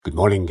Good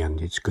morning,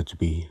 and it's good to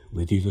be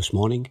with you this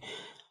morning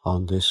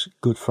on this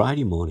Good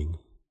Friday morning.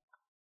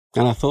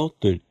 And I thought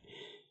that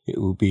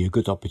it would be a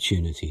good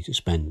opportunity to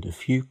spend a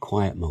few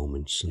quiet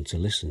moments and to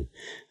listen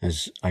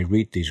as I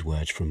read these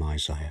words from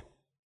Isaiah.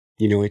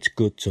 You know, it's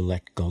good to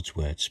let God's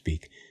word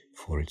speak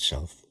for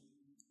itself.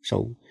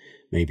 So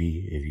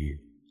maybe if you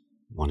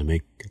want to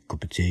make a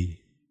cup of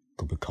tea,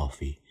 a cup of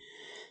coffee,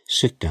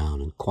 sit down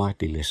and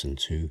quietly listen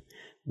to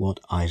what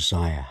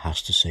Isaiah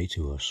has to say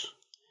to us.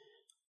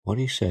 What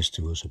he says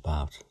to us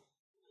about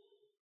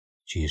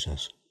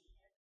Jesus.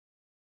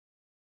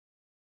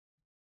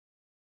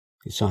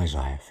 It's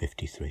Isaiah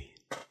 53.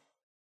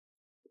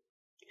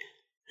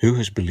 Who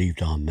has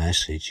believed our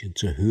message, and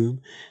to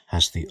whom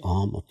has the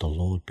arm of the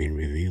Lord been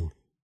revealed?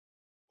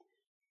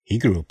 He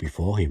grew up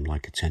before him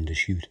like a tender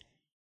shoot,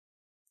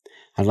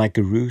 and like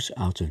a root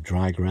out of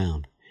dry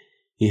ground.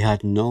 He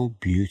had no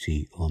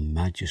beauty or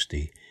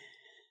majesty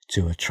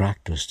to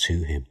attract us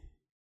to him,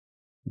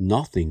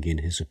 nothing in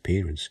his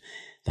appearance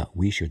that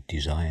we should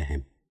desire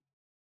him.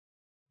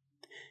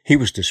 He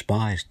was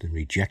despised and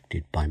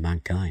rejected by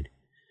mankind,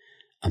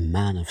 a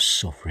man of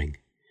suffering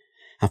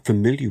and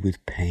familiar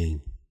with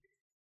pain.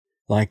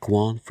 Like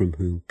one from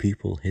whom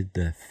people hid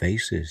their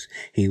faces,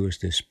 he was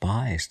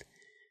despised,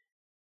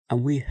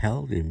 and we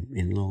held him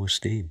in low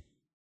esteem.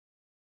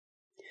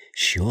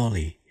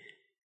 Surely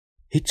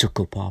he took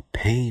up our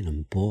pain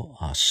and bore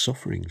our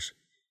sufferings.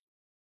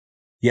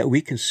 Yet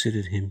we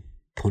considered him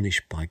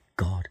punished by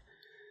God,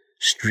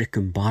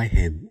 stricken by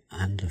him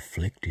and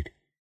afflicted.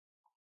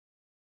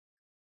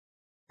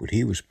 But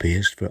he was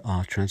pierced for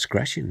our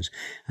transgressions,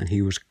 and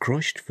he was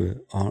crushed for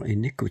our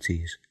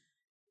iniquities.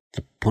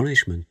 The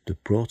punishment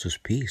that brought us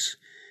peace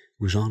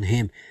was on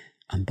him,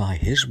 and by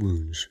his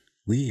wounds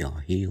we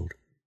are healed.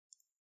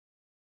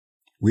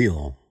 We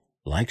all,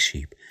 like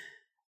sheep,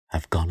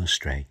 have gone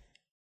astray.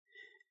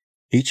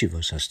 Each of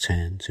us has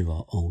turned to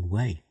our own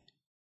way,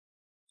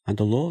 and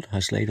the Lord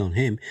has laid on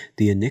him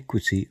the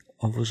iniquity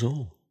of us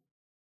all.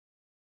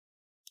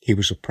 He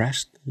was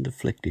oppressed and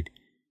afflicted,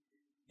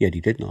 yet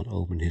he did not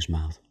open his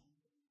mouth.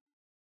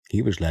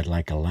 He was led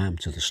like a lamb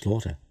to the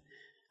slaughter,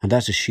 and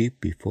as a sheep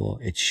before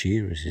its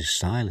shearers is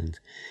silent,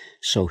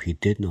 so he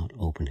did not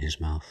open his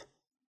mouth.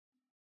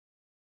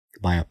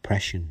 By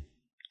oppression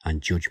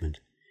and judgment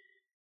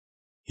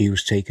he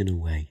was taken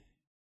away.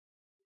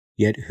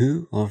 Yet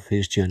who of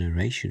his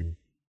generation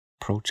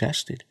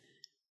protested?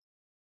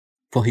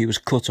 For he was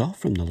cut off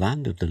from the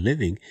land of the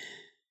living.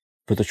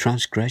 For the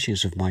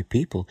transgressions of my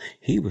people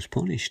he was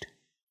punished.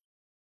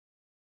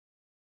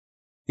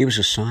 He was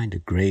assigned a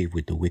grave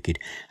with the wicked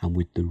and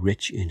with the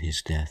rich in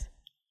his death,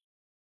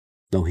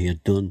 though he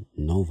had done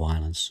no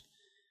violence,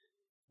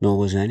 nor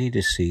was any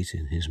deceit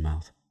in his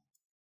mouth.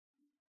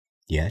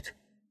 Yet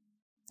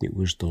it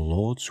was the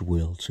Lord's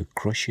will to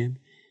crush him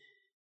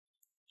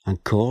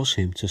and cause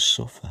him to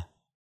suffer.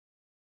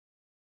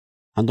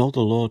 And though the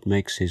Lord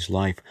makes his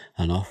life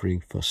an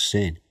offering for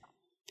sin,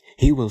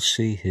 he will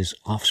see his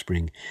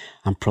offspring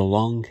and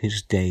prolong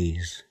his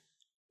days,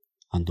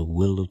 and the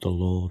will of the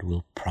Lord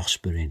will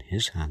prosper in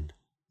his hand.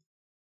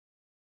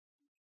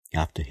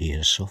 After he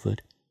has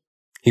suffered,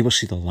 he will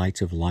see the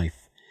light of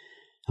life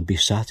and be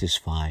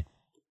satisfied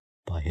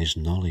by his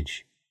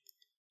knowledge.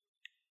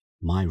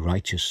 My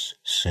righteous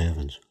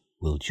servant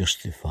will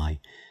justify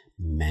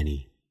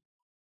many,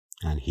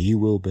 and he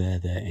will bear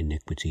their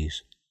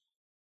iniquities.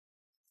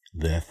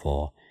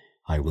 Therefore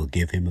I will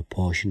give him a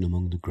portion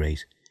among the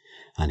great,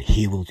 and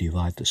he will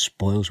divide the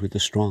spoils with the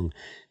strong,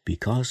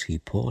 because he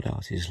poured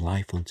out his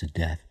life unto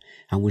death,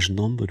 and was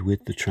numbered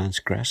with the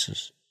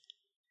transgressors.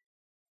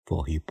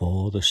 For he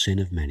bore the sin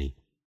of many,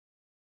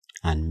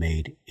 and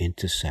made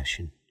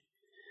intercession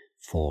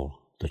for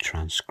the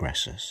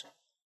transgressors.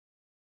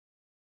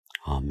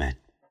 Amen.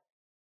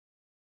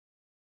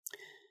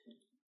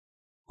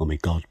 Well, may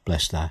God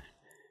bless that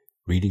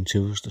reading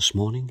to us this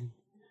morning.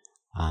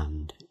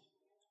 And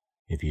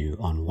if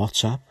you're on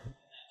WhatsApp,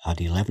 at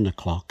 11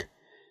 o'clock,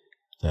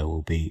 there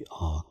will be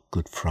our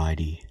Good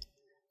Friday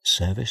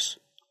service,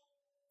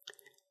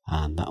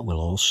 and that will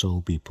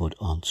also be put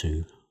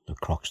onto the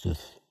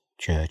Croxteth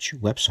Church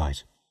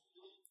website.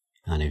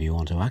 And if you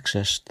want to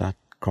access that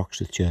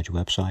Croxteth Church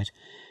website,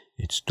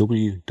 it's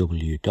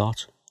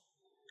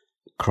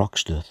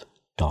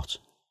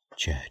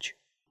www.croxteth.church.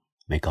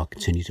 May God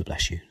continue to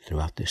bless you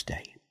throughout this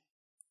day.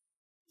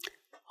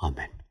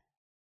 Amen.